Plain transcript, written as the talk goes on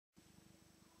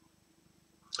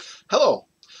Hello,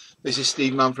 this is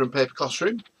Steve Mann from Paper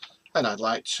Classroom, and I'd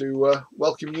like to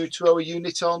welcome you to our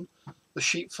unit on the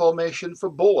sheet formation for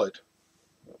board.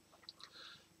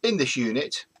 In this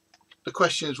unit, the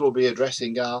questions we'll be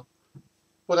addressing are: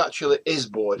 what actually is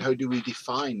board? How do we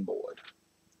define board?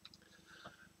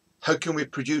 How can we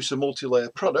produce a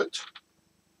multi-layer product?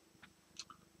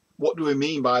 What do we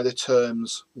mean by the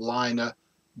terms liner,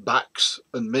 backs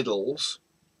and middles?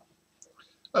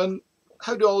 And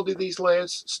how do all of these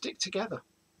layers stick together?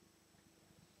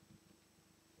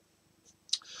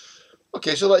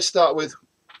 Okay, so let's start with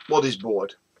what is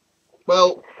board?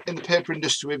 Well, in the paper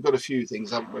industry we've got a few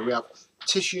things, haven't we? We have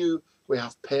tissue, we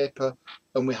have paper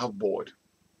and we have board.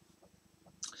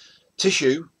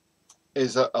 Tissue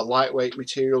is a lightweight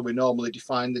material. We normally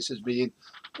define this as being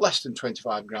less than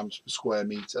 25 grams per square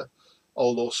metre,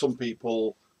 although some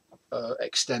people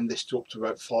extend this to up to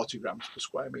about 40 grams per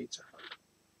square metre.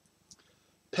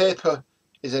 Paper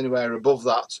is anywhere above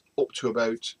that, up to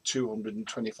about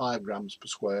 225 grams per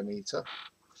square metre,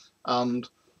 and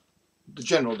the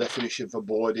general definition for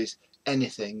board is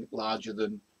anything larger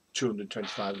than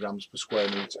 225 grams per square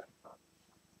metre.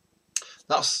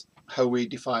 That's how we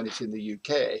define it in the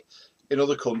UK. In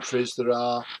other countries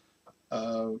there's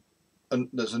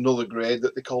another grade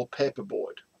that they call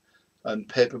paperboard, and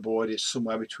paperboard is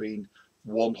somewhere between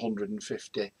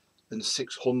 150 and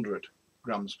 600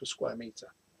 grams per square metre.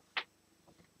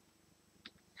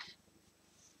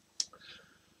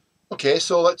 Okay,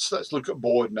 so let's look at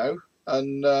board now,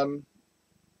 and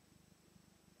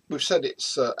we've said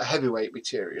it's a heavyweight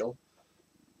material,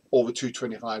 over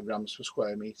 225 grams per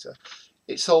square metre.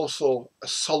 It's also a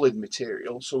solid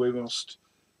material, so we must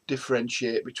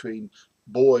differentiate between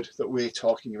board that we're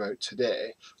talking about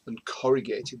today and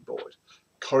corrugated board.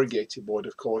 Corrugated board,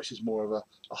 of course, is more of a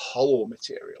hollow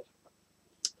material.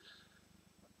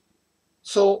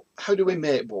 So how do we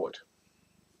make board?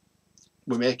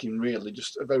 We're making really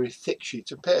just a very thick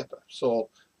sheet of paper, so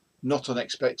not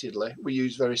unexpectedly we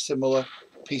use very similar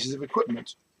pieces of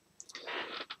equipment.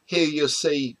 Here you'll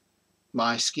see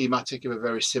my schematic of a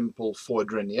very simple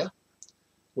four-denier.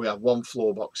 We have one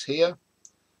floor box here,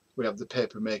 we have the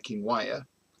paper making wire.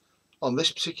 On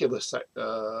this particular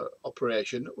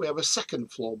operation we have a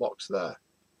second floor box there,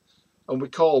 and we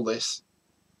call this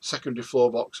secondary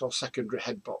floor box or secondary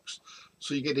head box.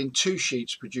 So you're getting two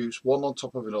sheets produced, one on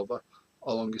top of another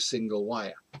along a single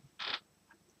wire.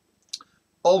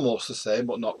 Almost the same,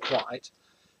 but not quite,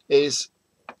 is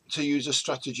to use a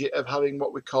strategy of having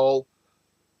what we call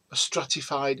a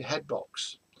stratified head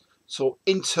box. So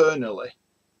internally,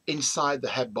 inside the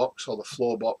head box or the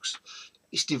floor box,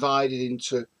 it's divided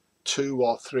into 2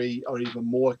 or 3 or even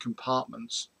more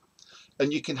compartments,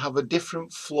 and you can have a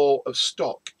different flow of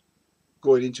stock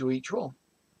going into each one.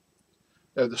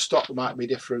 Now the stock might be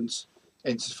different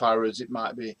insofar as it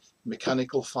might be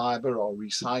mechanical fibre or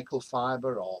recycled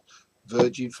fibre or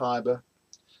virgin fibre,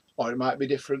 or it might be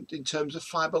different in terms of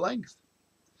fibre length.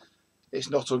 It's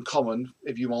not uncommon,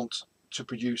 if you want to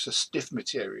produce a stiff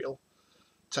material,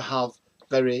 to have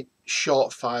very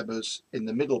short fibres in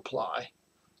the middle ply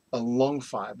and long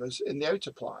fibres in the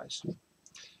outer plies.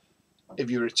 If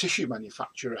you're a tissue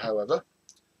manufacturer, however,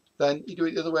 then you do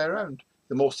it the other way around.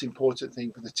 The most important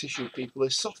thing for the tissue people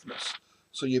is softness.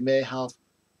 So you may have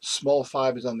small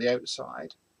fibres on the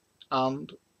outside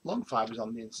and long fibres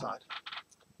on the inside.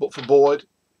 But for board,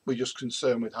 we're just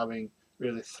concerned with having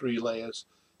really 3 layers,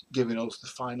 giving us the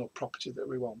final property that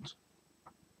we want.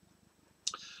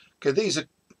 Okay, these are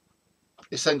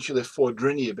essentially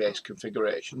four-denier based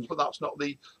configurations, but that's not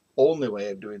the only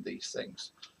way of doing these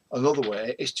things. Another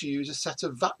way is to use a set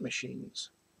of vat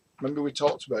machines. Remember we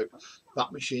talked about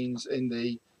vat machines in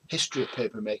the history of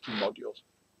papermaking module.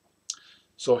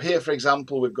 So here, for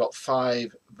example, we've got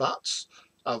 5 vats.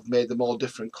 I've made them all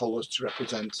different colours to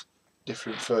represent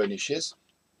different furnishes.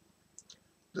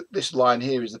 This line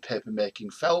here is the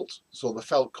papermaking felt, so the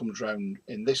felt comes round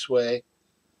in this way.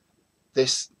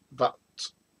 This vat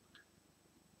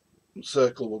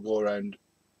circle will go around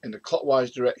in the clockwise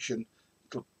direction.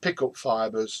 It'll pick up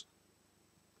fibres,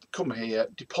 come here,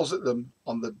 deposit them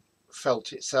on the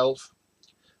felt itself.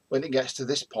 When it gets to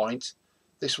this point,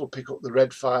 this will pick up the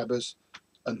red fibres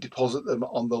and deposit them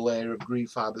on the layer of green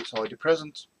fibre that's already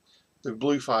present. The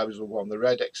blue fibres will go on the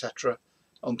red, etc.,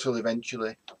 until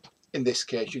eventually, in this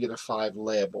case, you get a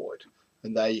 5-layer board,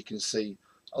 and there you can see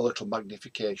a little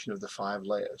magnification of the 5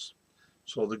 layers.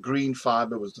 So the green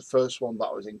fibre was the first one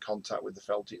that was in contact with the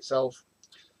felt itself.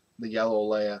 The yellow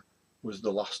layer was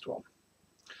the last one.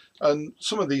 And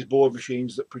some of these board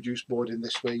machines that produce board in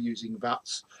this way using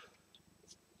vats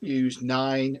use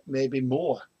 9, maybe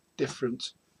more,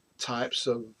 different types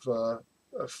of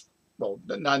well,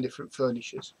 9 different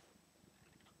furnishes.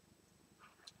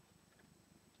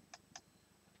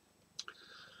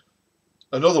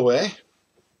 Another way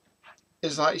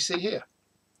is like you see here.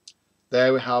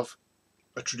 There we have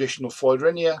a traditional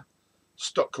foydrinier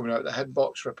stock coming out of the head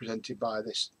box, represented by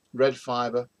this red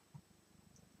fibre.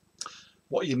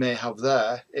 What you may have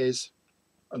there is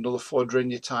another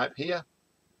foydrinier type here,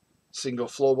 single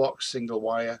floor box, single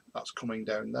wire, that's coming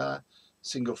down there,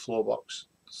 single floor box,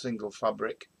 single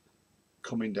fabric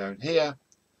coming down here,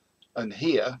 and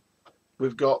here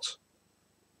we've got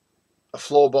a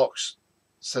floor box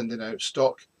sending out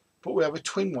stock, but we have a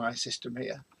twin wire system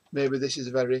here. Maybe this is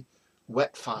a very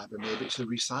wet fibre, maybe it's a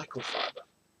recycled fibre.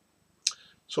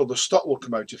 So the stock will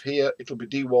come out of here, it'll be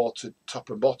dewatered top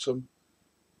and bottom,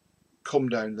 come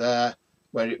down there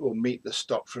where it will meet the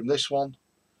stock from this one.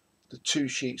 The 2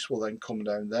 sheets will then come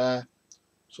down there.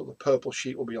 So the purple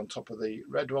sheet will be on top of the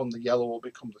red one, the yellow will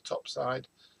become the top side,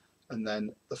 and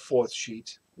then the 4th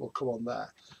sheet will come on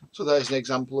there. So there's an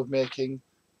example of making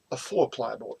a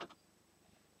 4-ply board.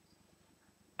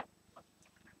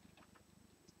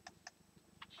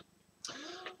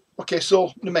 Okay,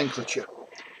 so nomenclature.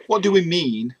 What do we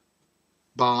mean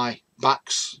by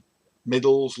backs,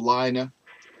 middles, liner?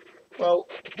 Well,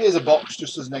 here's a box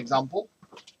just as an example.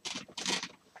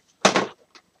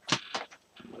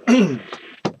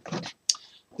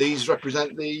 These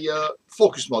represent the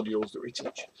focus modules that we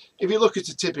teach. If you look at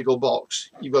a typical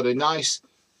box, you've got a nice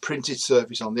printed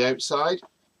surface on the outside.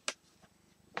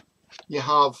 You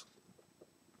have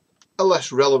a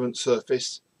less relevant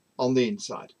surface on the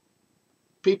inside.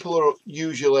 People are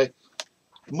usually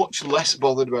much less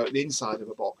bothered about the inside of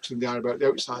a box than they are about the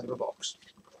outside of a box.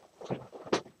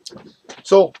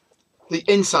 So the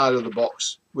inside of the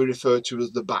box we refer to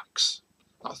as the backs.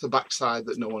 That's the back side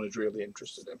that no one is really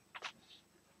interested in.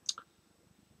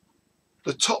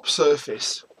 The top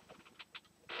surface,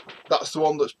 that's the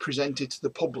one that's presented to the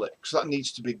public, so that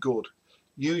needs to be good.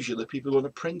 Usually people want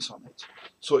to print on it,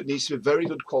 so it needs to be very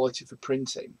good quality for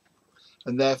printing,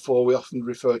 and therefore we often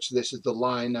refer to this as the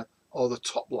liner or the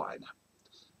top liner,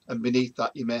 and beneath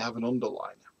that you may have an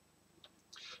underliner.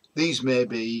 These may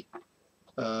be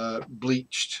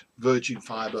bleached virgin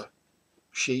fibre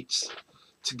sheets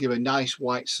to give a nice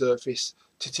white surface,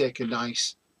 to take a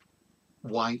nice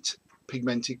white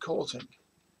pigmented coating.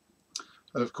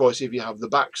 And of course, if you have the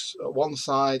backs at one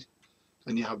side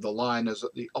and you have the liners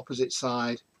at the opposite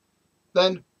side,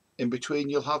 then in between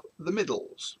you'll have the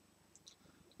middles,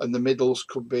 and the middles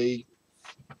could be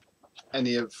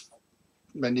any of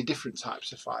many different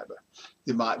types of fibre.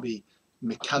 They might be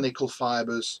mechanical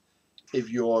fibres if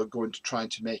you're going to try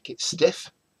to make it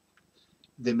stiff.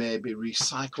 They may be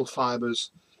recycled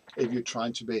fibres if you're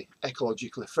trying to be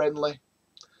ecologically friendly.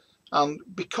 And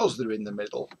because they're in the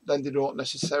middle, then they don't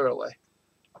necessarily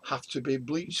have to be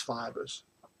bleached fibres.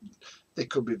 They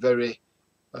could be very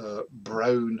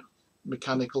brown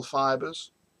mechanical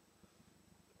fibres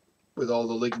with all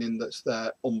the lignin that's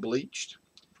there unbleached.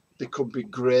 They could be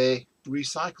grey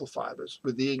recycled fibres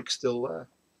with the ink still there.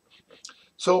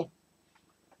 So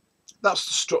that's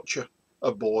the structure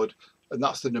of board, and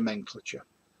that's the nomenclature.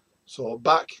 So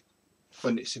back,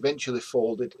 when it's eventually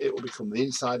folded, it will become the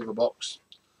inside of a box.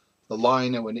 The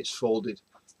liner, when it's folded,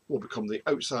 will become the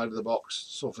outside of the box.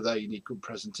 So for there you need good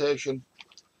presentation.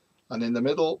 And in the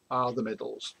middle are the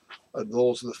middles, and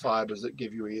those are the fibres that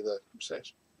give you either, say,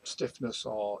 stiffness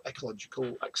or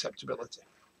ecological acceptability.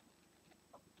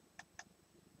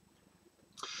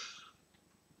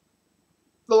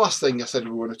 The last thing I said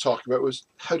we were going to talk about was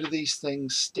how do these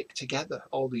things stick together,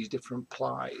 all these different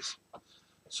plies.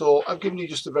 So I've given you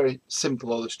just a very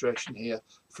simple illustration here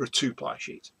for a 2-ply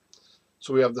sheet.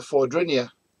 So we have the foydrinier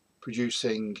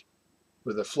producing,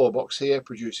 with a floor box here,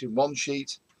 producing 1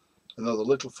 sheet, another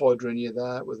little foydrinier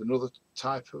there with another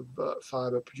type of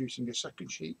fibre producing a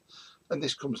 2nd sheet, and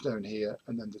this comes down here,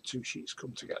 and then the 2 sheets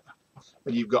come together,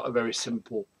 and you've got a very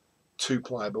simple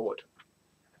 2-ply board.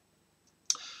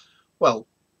 Well,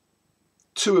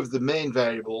 2 of the main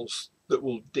variables that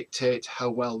will dictate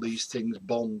how well these things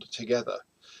bond together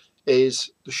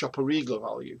is the shopper-regler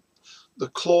value. The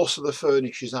closer the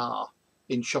furnishes are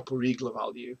in shopper-regler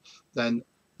value, then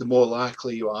the more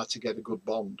likely you are to get a good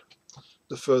bond.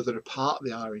 The further apart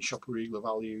they are in shopper-regler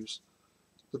values,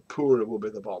 the poorer will be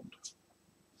the bond.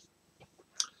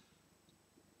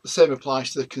 The same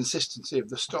applies to the consistency of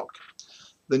the stock.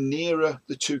 The nearer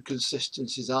the 2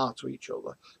 consistencies are to each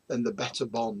other, then the better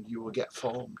bond you will get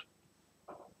formed.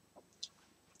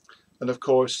 And of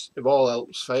course, if all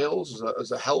else fails,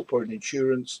 as a help or an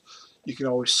insurance, you can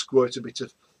always squirt a bit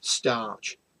of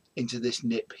starch into this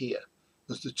nip here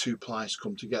as the 2 plies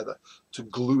come together to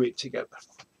glue it together.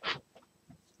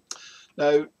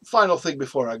 Now, final thing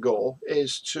before I go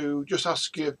is to just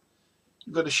ask you,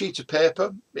 you've got a sheet of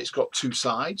paper, it's got two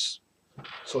sides.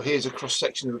 So here's a cross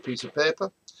section of a piece of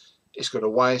paper. It's got a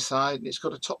wire side and it's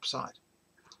got a top side.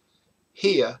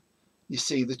 Here you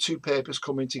see the two papers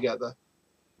coming together,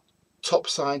 top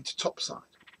side to top side.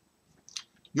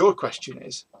 Your question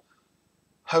is,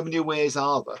 how many ways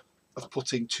are there of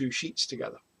putting two sheets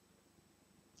together?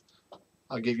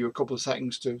 I'll give you a couple of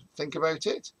seconds to think about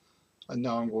it, and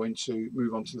now I'm going to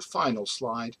move on to the final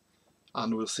slide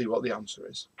and we'll see what the answer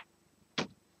is.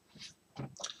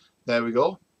 There we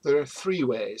go. There are three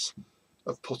ways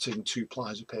of putting two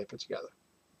plies of paper together.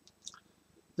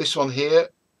 This one here,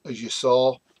 as you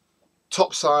saw,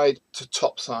 top side to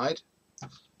top side,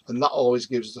 and that always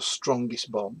gives the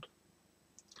strongest bond.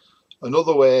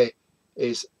 Another way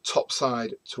is top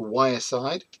side to wire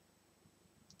side,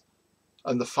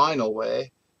 and the final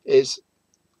way is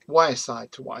wire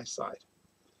side to wire side,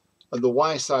 and the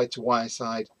wire side to wire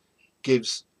side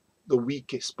gives the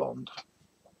weakest bond.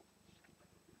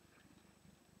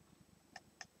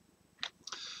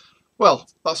 Well,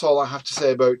 that's all I have to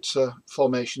say about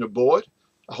formation of board.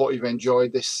 I hope you've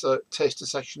enjoyed this taster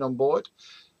session on board,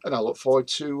 and I look forward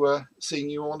to seeing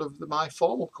you on one of my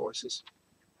formal courses.